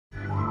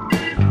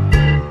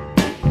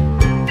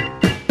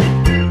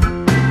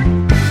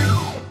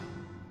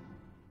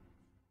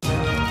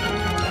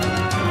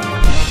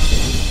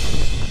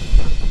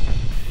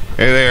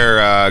Hey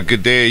there,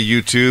 good day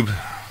YouTube.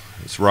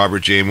 It's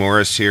Robert J.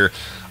 Morris here.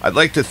 I'd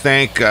like to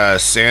thank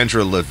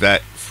Sandra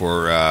Levette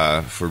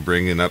for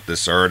bringing up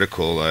this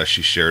article.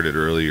 She shared it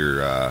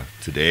earlier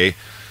today.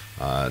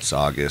 It's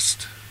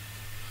August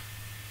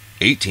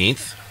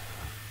 18th,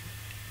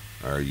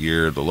 our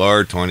year of the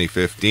Lord,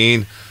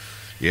 2015.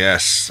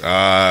 Yes,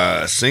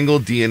 a single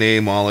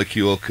DNA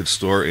molecule could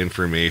store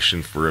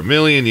information for 1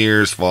 million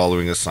years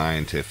following a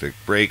scientific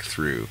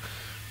breakthrough.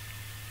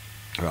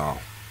 Well,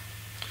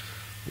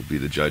 we'll be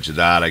the judge of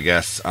that, I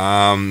guess.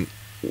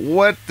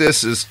 What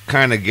this is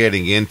kind of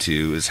getting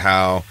into is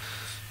how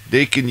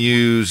they can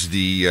use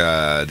the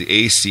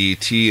AC,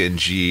 T, and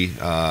G.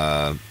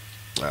 They're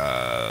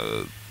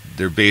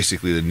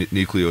basically the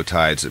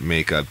nucleotides that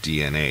make up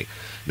DNA.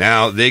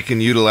 Now they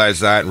can utilize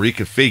that and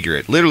reconfigure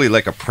it, literally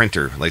like a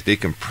printer. Like they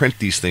can print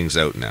these things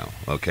out now.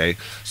 Okay,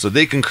 so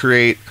they can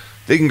create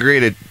a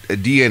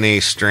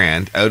DNA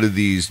strand out of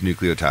these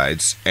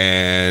nucleotides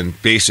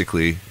and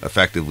basically,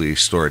 effectively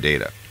store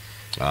data.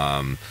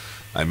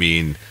 I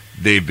mean,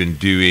 they've been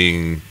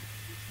utilizing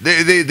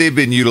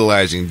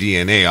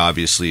DNA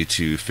obviously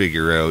to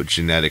figure out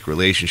genetic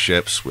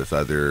relationships with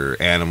other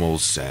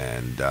animals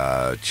and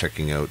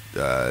checking out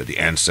the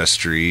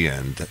ancestry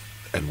and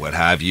what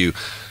have you,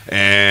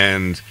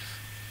 and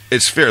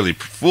it's fairly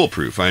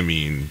foolproof. I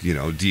mean, you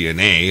know,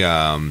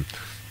 DNA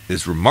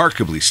is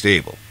remarkably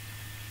stable,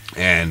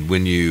 and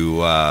when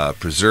you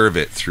preserve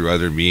it through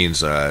other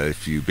means,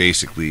 if you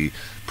basically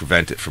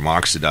prevent it from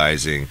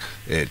oxidizing,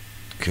 it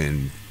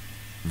can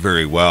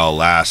very well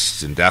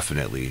last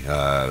indefinitely.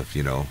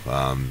 The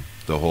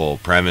whole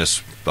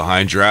premise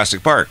behind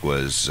Jurassic Park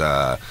was,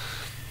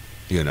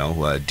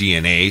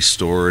 DNA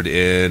stored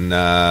in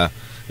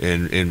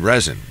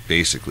resin,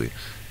 basically.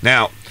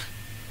 Now,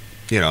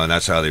 and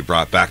that's how they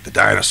brought back the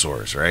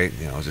dinosaurs, right?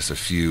 Just a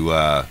few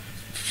the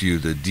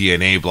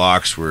DNA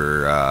blocks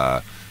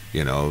were,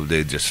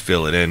 they just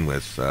fill it in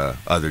with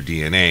other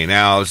DNA.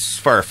 Now, as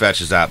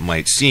far-fetched as that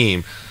might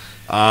seem,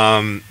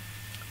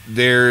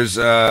 there's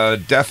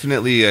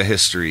definitely a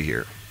history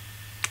here,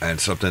 and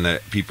something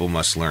that people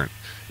must learn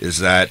is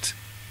that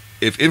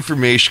if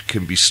information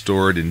can be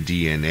stored in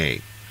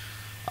DNA,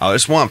 I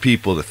just want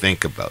people to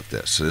think about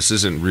this. So this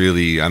isn't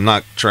really, I'm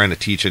not trying to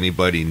teach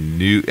anybody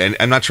new, and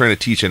I'm not trying to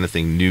teach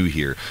anything new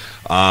here.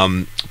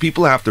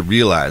 People have to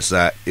realize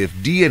that if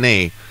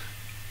DNA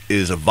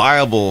is a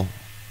viable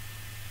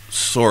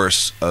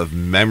source of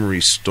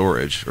memory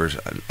storage, or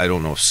I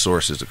don't know if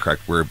source is the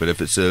correct word, but if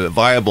it's a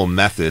viable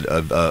method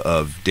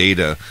of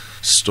data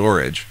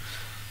storage,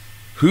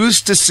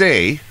 who's to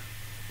say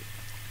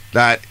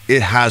that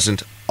it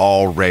hasn't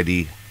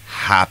already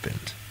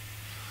happened?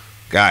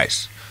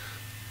 Guys,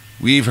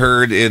 we've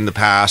heard in the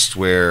past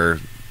where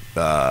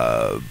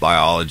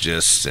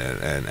biologists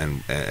and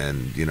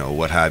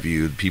what have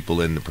you, people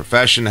in the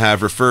profession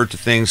have referred to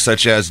things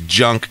such as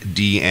junk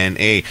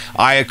DNA.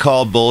 I had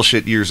called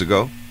bullshit years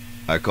ago.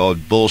 I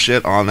called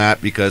bullshit on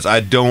that because I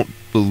don't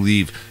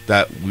believe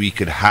that we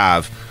could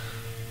have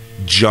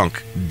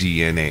junk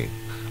DNA.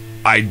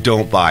 I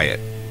don't buy it.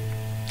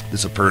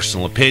 It's a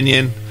personal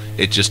opinion.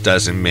 It just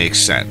doesn't make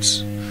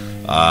sense.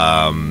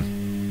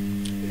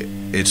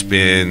 It's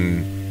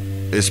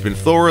been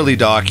thoroughly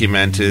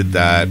documented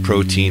that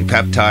protein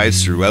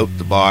peptides throughout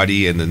the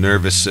body and the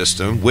nervous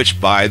system,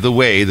 which, by the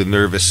way, the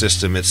nervous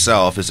system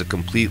itself is a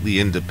completely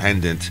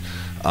independent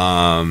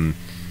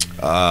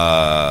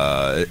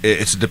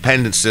it's a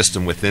dependent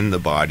system within the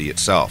body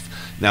itself.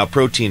 Now,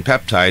 protein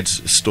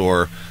peptides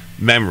store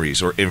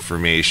memories or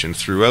information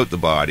throughout the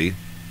body,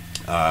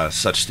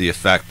 such to the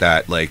effect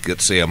that, like,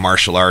 let's say a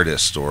martial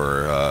artist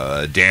or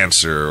a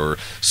dancer or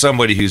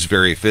somebody who's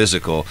very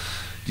physical,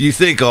 you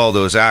think all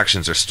those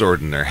actions are stored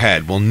in their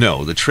head. Well,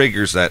 no, the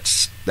triggers that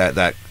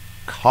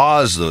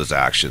cause those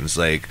actions,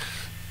 like,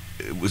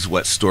 it was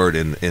what's stored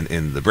in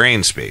the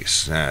brain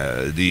space.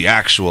 The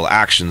actual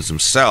actions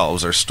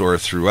themselves are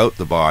stored throughout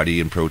the body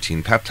in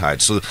protein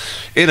peptides. So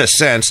in a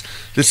sense,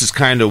 this is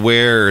kind of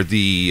where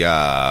the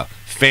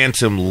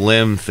phantom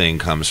limb thing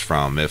comes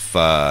from. If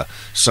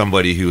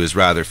somebody who is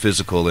rather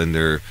physical in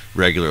their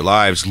regular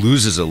lives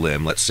loses a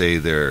limb, let's say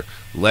their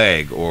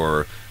leg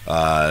or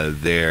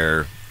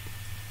their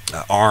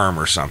arm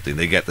or something,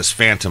 they get this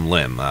phantom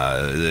limb.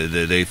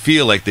 They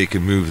feel like they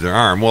can move their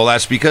arm. Well,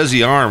 that's because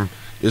the arm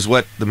is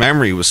what the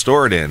memory was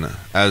stored in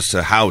as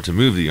to how to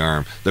move the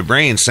arm. The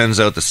brain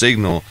sends out the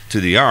signal to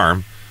the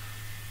arm,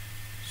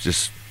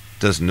 just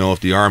doesn't know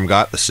if the arm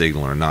got the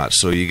signal or not.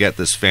 So you get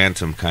this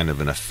phantom kind of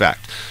an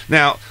effect.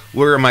 Now,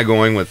 where am I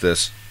going with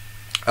this?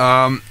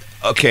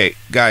 Okay,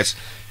 guys,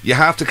 you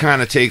have to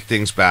kind of take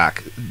things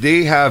back.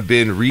 They have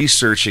been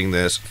researching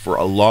this for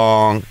a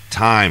long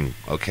time,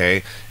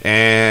 okay?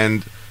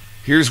 And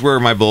here's where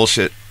my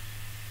bullshit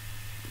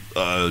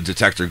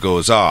detector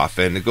goes off,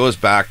 and it goes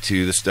back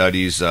to the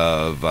studies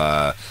of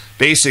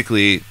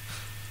basically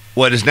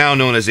what is now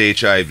known as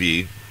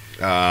HIV.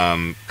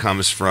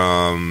 Comes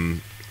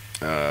from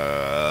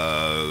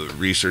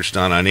research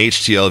done on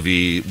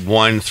HTLV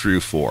 1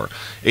 through 4.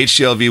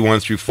 HTLV 1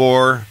 through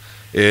 4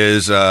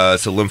 is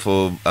it's a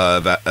lympho.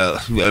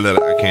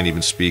 I can't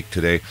even speak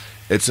today.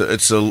 It's a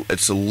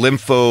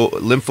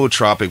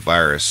lymphotropic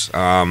virus.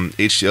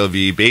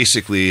 HCLV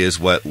basically is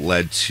what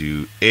led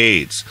to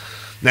AIDS.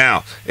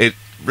 Now,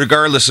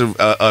 regardless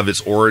of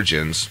its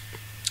origins,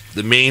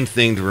 the main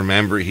thing to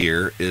remember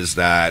here is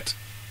that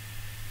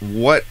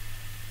what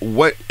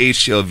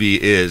HCLV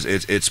is,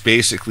 it's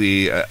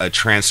basically a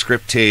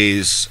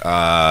transcriptase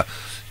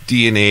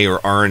DNA or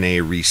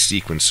RNA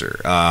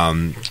resequencer.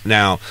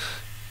 Now,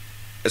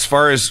 as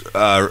far as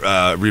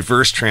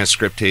reverse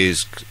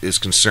transcriptase is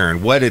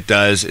concerned, what it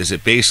does is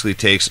it basically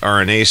takes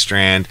RNA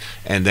strand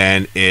and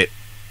then it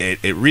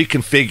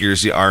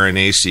reconfigures the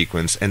RNA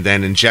sequence and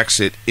then injects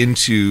it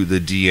into the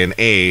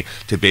DNA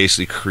to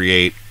basically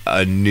create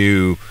a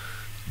new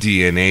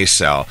DNA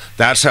cell.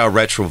 That's how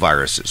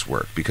retroviruses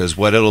work, because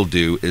what it'll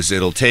do is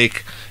it'll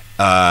take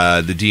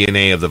the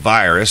DNA of the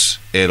virus,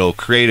 it'll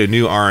create a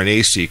new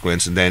RNA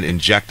sequence and then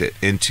inject it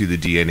into the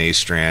DNA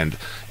strand,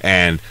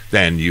 and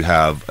then you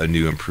have a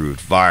new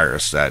improved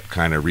virus that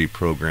kind of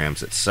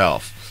reprograms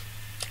itself.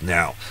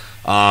 Now,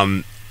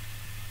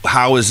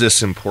 how is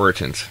this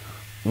important?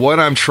 What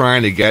I'm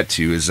trying to get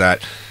to is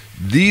that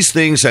these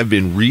things have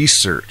been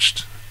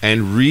researched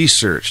and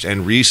researched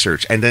and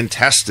researched and then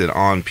tested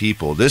on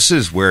people. This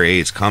is where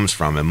AIDS comes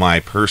from, in my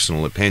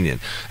personal opinion.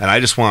 And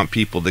I just want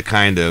people to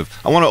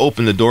I want to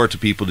open the door to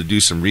people to do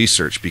some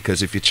research,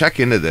 because if you check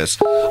into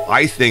this,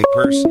 I think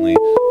personally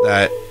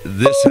that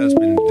this has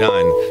been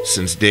done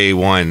since day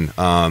one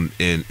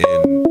in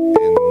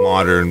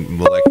modern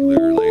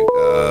molecular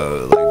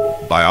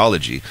like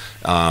biology.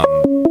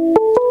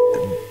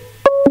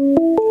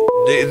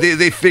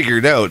 They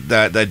figured out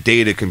that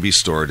data can be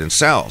stored in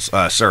cells,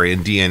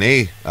 in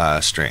DNA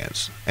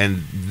strands.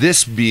 And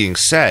this being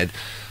said,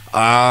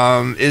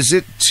 is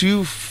it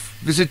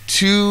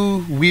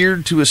too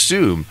weird to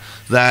assume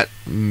that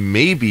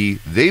maybe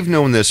they've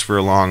known this for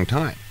a long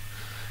time?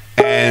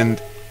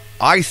 And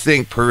I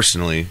think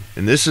personally,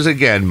 and this is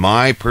again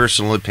my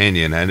personal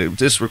opinion, and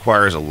this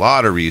requires a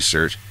lot of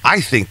research,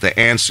 I think the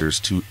answers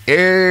to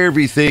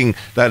everything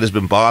that has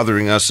been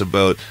bothering us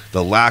about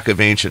the lack of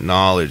ancient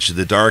knowledge,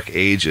 the dark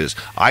ages,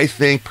 I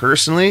think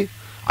personally,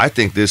 I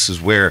think this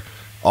is where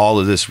all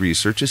of this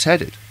research is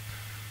headed.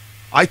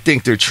 I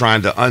think they're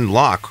trying to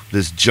unlock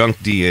this junk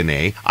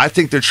DNA. I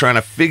think they're trying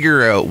to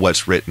figure out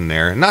what's written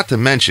there, not to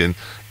mention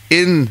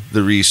in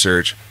the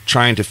research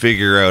trying to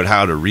figure out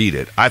how to read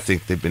it. I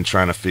think they've been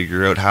trying to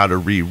figure out how to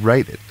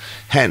rewrite it.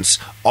 Hence,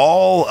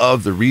 all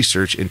of the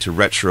research into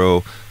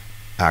retroactive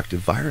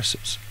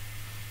viruses.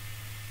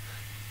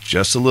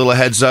 Just a little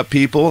heads up,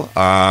 people.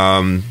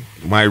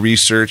 My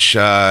research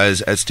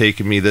has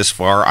taken me this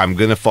far. I'm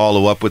going to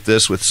follow up with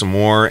this with some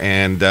more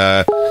and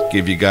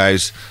give you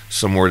guys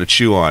some more to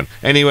chew on.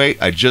 Anyway,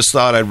 I just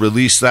thought I'd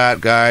release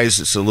that, guys.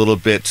 It's a little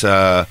bit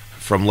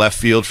from left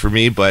field for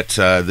me, but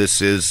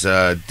this is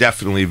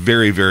definitely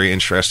very, very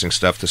interesting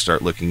stuff to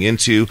start looking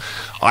into.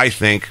 I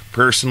think,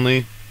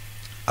 personally,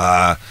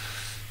 I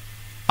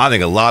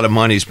think a lot of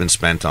money's been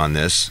spent on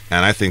this,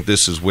 and I think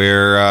this is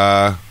where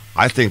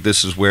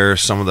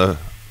some of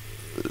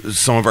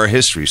our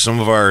history, some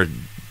of our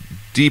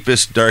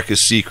deepest,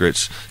 darkest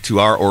secrets to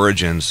our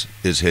origins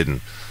is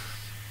hidden.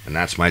 And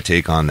that's my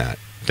take on that.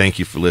 Thank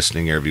you for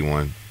listening,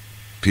 everyone.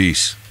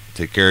 Peace.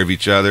 Take care of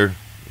each other.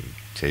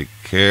 Take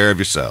care of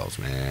yourselves,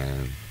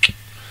 man.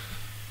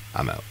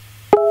 I'm out.